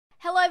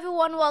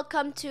everyone,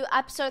 welcome to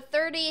episode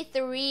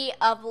 33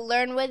 of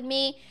Learn With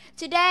Me.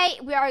 Today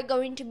we are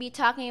going to be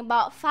talking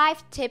about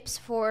 5 tips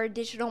for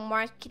digital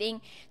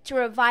marketing to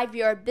revive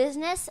your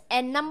business.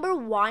 And number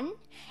 1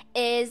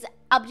 is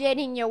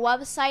updating your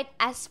website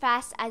as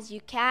fast as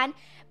you can,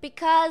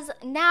 because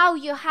now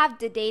you have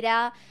the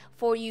data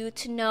for you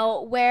to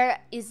know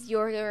where is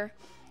your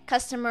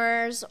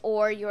customers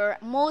or your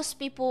most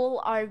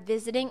people are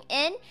visiting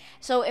in.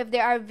 So if they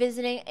are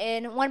visiting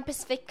in one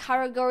specific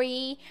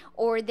category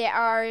or they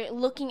are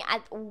looking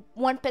at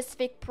one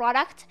specific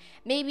product,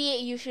 maybe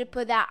you should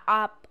put that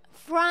up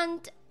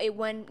front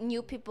when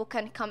new people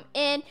can come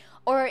in,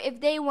 or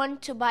if they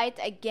want to buy it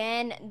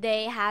again,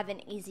 they have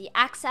an easy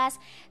access.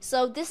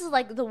 So this is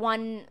like the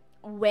one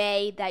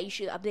way that you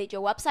should update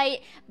your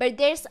website, but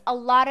there's a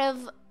lot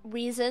of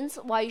reasons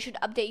why you should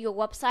update your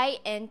website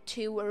and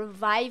to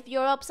revive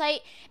your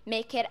website,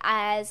 make it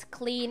as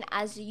clean,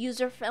 as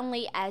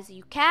user-friendly as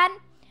you can.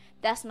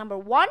 That's number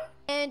 1.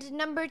 And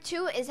number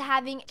 2 is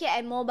having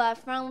a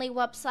mobile-friendly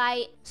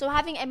website. So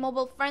having a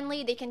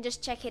mobile-friendly, they can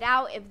just check it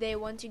out if they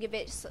want to give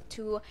it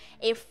to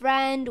a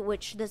friend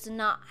which does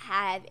not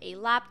have a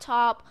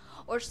laptop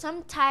or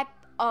some type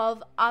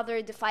of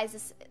other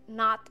devices,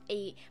 not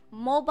a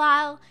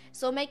mobile.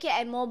 So make it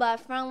a mobile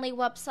friendly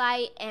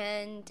website,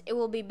 and it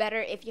will be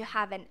better if you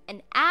have an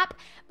app,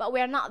 but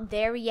we're not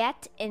there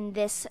yet in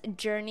this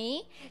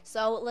journey.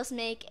 So let's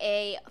make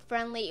a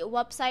friendly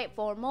website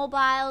for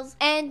mobiles.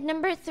 And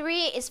number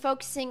 3 is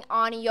focusing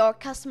on your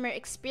customer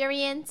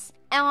experience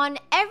on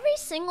every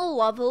single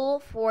level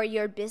for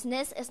your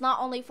business. It's not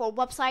only for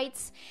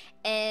websites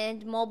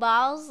and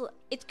mobiles.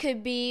 It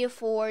could be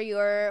for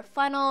your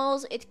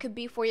funnels, it could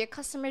be for your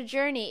customer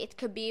journey, it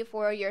could be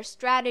for your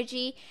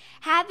strategy.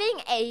 Having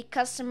a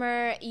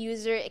customer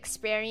user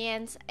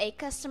experience, a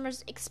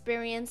customer's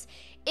experience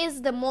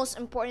is the most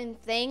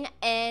important thing,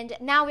 and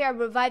now we are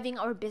reviving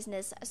our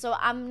business. So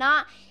I'm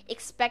not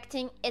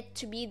expecting it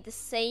to be the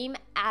same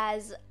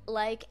as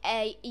like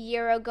a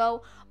year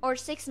ago or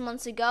 6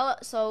 months ago.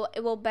 So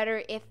it will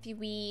better if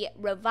we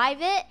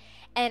revive it.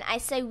 And I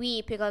say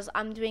we because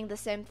I'm doing the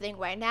same thing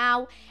right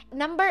now.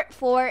 Number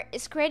 4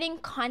 is creating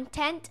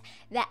content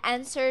that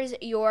answers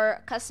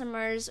your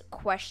customers'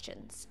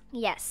 questions.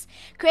 Yes,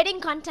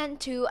 creating content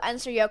to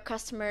answer your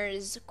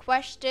customers'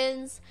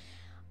 questions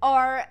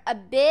are a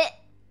bit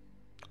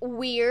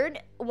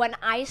weird when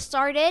I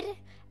started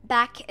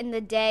back in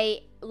the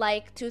day,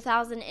 like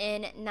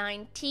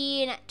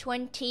 2019,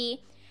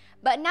 20.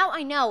 But now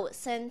I know,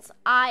 since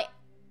I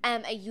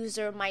am a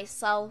user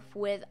myself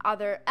with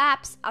other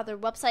apps, other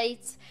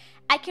websites,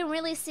 I can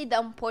really see the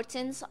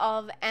importance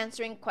of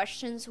answering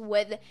questions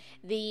with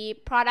the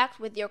product,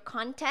 with your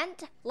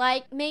content.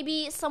 Like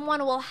maybe someone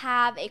will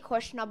have a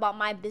question about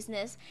my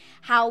business,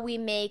 how we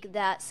make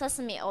the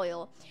sesame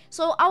oil.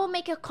 So I will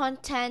make a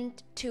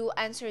content to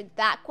answer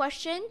that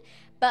question,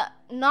 but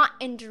not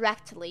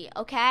indirectly,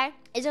 okay?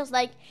 It's just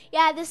like,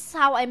 yeah, this is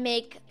how I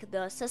make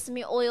the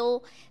sesame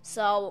oil.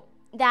 So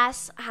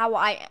that's how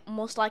I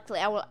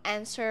will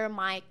answer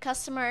my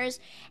customers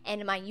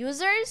and my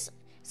users.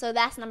 So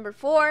that's number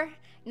 4.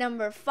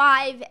 Number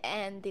 5,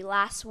 and the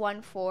last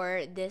one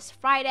for this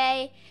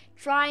Friday,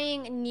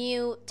 trying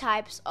new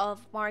types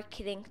of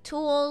marketing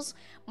tools.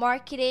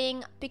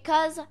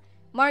 Because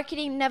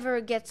marketing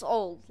never gets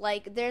old.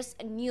 Like there's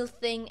a new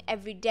thing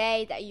every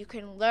day that you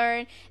can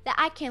learn, that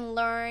I can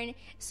learn.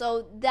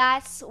 So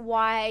that's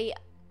why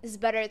it's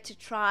better to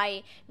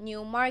try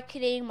new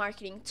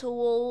marketing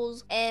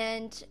tools.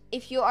 And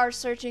if you are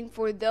searching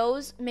for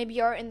those, maybe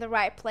you're in the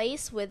right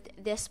place with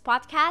this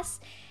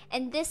podcast.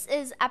 And this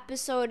is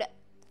episode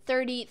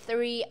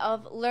 33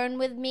 of Learn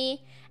With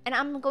Me, and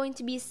I'm going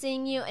to be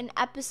seeing you in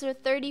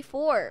episode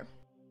 34.